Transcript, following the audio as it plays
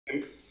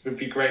it would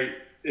be great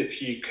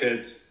if you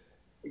could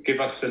give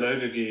us an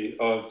overview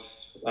of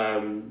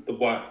the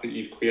work that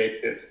you've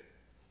created.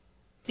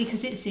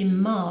 Because it's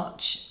in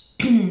March,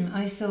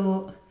 I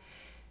thought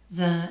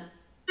that,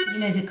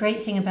 the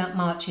great thing about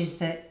March is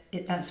that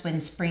that's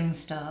when spring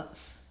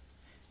starts.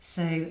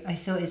 So I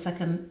thought it's like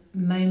a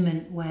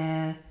moment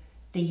where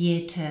the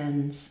year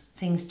turns,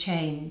 things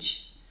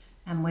change,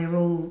 and we're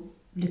all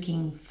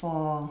looking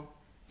for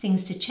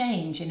things to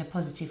change in a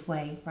positive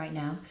way right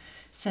now.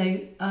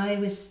 So I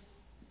was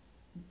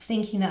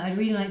thinking that I'd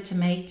really like to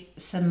make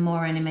some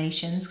more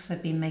animations, because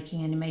I've been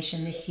making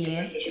animation this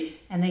year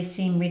and they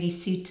seem really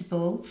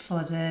suitable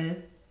for the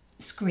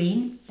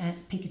screen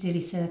at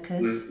Piccadilly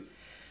Circus.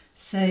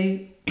 So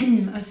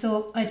I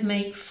thought I'd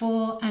make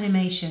 4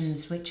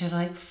 animations which are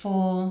like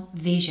 4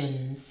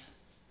 visions.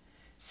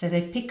 So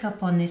they pick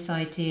up on this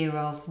idea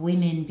of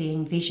women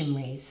being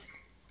visionaries.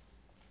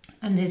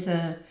 And there's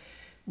a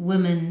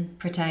woman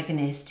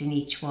protagonist in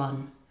each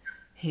one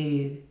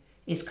who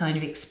is kind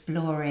of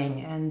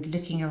exploring and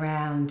looking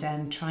around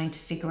and trying to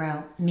figure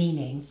out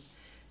meaning.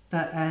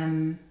 But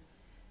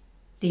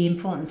the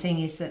important thing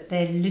is that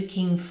they're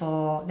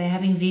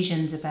having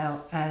visions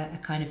about a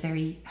kind of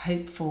very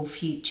hopeful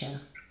future.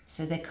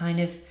 So they're kind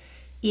of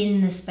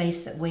in the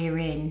space that we're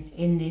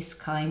in this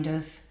kind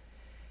of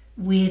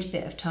weird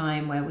bit of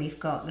time where we've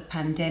got the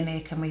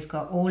pandemic and we've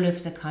got all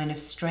of the kind of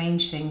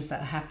strange things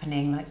that are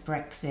happening, like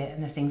Brexit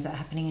and the things that are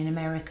happening in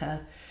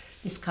America,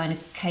 this kind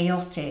of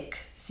chaotic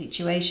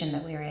situation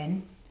that we're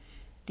in.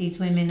 These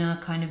women are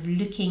kind of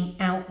looking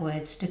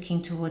outwards,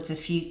 looking towards a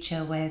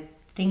future where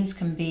things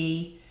can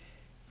be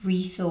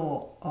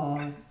rethought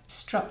or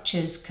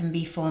structures can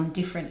be formed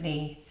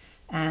differently,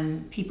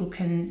 and people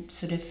can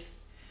sort of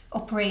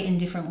operate in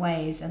different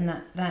ways, and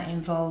that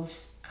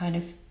involves kind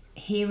of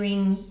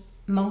hearing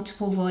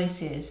multiple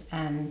voices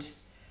and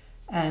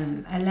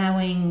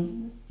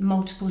allowing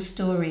multiple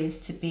stories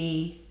to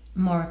be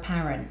more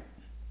apparent.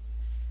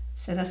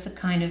 So that's the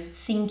kind of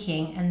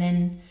thinking. And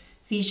then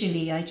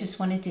visually, I just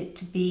wanted it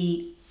to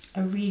be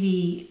a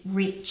really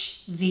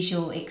rich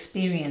visual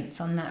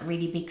experience on that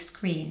really big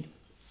screen.